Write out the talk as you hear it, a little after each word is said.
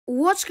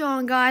What's going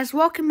on, guys?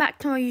 Welcome back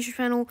to my YouTube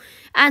channel,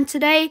 and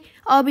today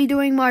I'll be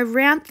doing my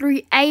round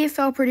 3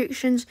 AFL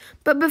predictions.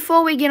 But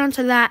before we get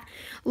onto that,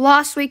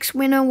 last week's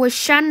winner was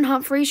Shannon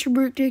Humphries, who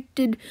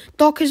predicted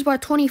Dockers by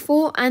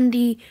 24 and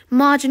the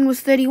margin was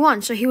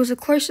 31, so he was the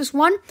closest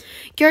one.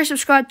 Go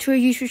subscribe to our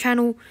YouTube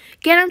channel,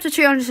 get him to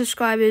 200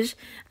 subscribers,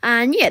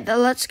 and yeah,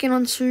 let's get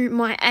on to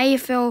my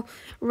AFL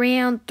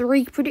round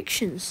 3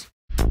 predictions.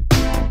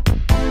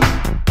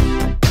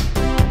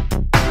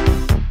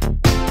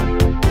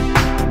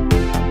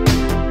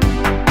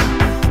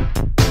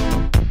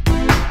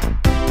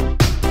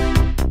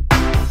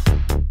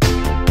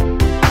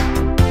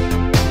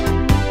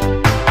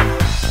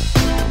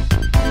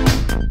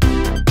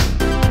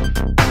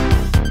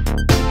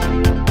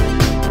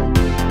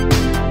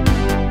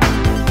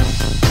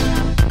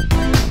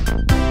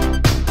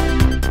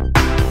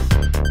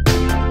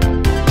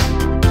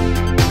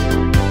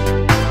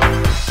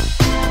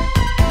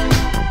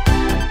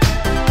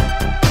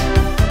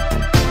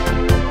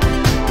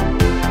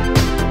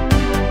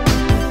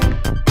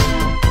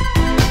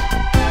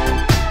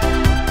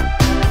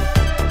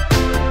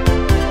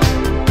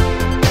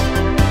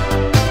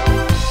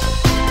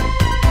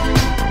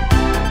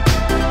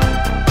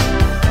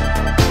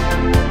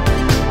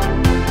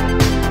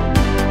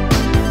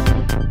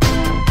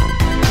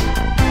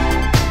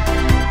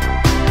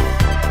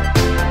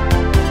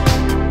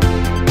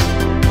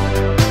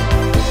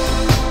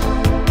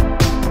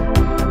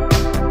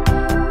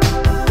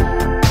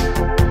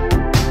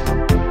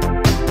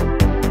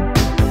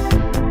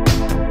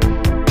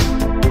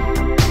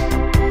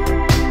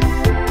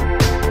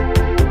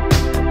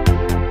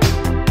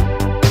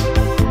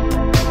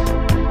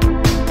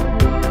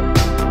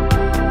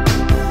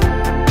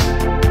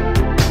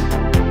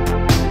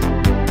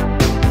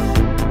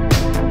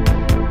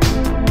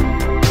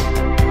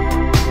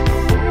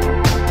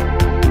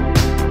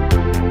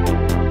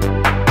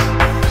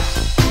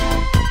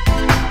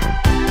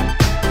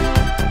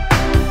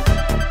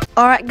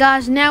 Alright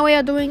guys, now we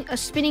are doing a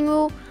spinning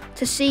wheel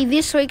to see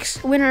this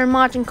week's winner and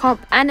margin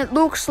comp, and it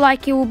looks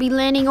like it will be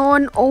landing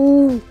on,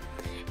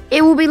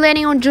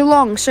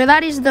 Geelong. So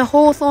that is the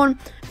Hawthorn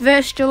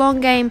versus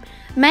Geelong game.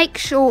 Make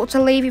sure to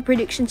leave your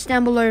predictions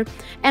down below,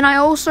 and I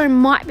also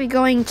might be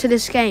going to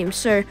this game,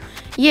 so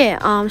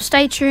yeah,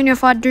 stay tuned.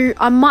 If I do,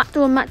 I might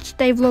do a match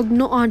day vlog,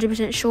 not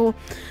 100% sure,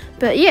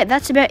 but yeah,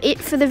 that's about it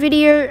for the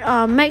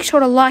video. Make sure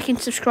to like and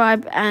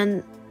subscribe,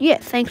 and yeah,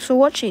 thanks for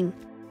watching.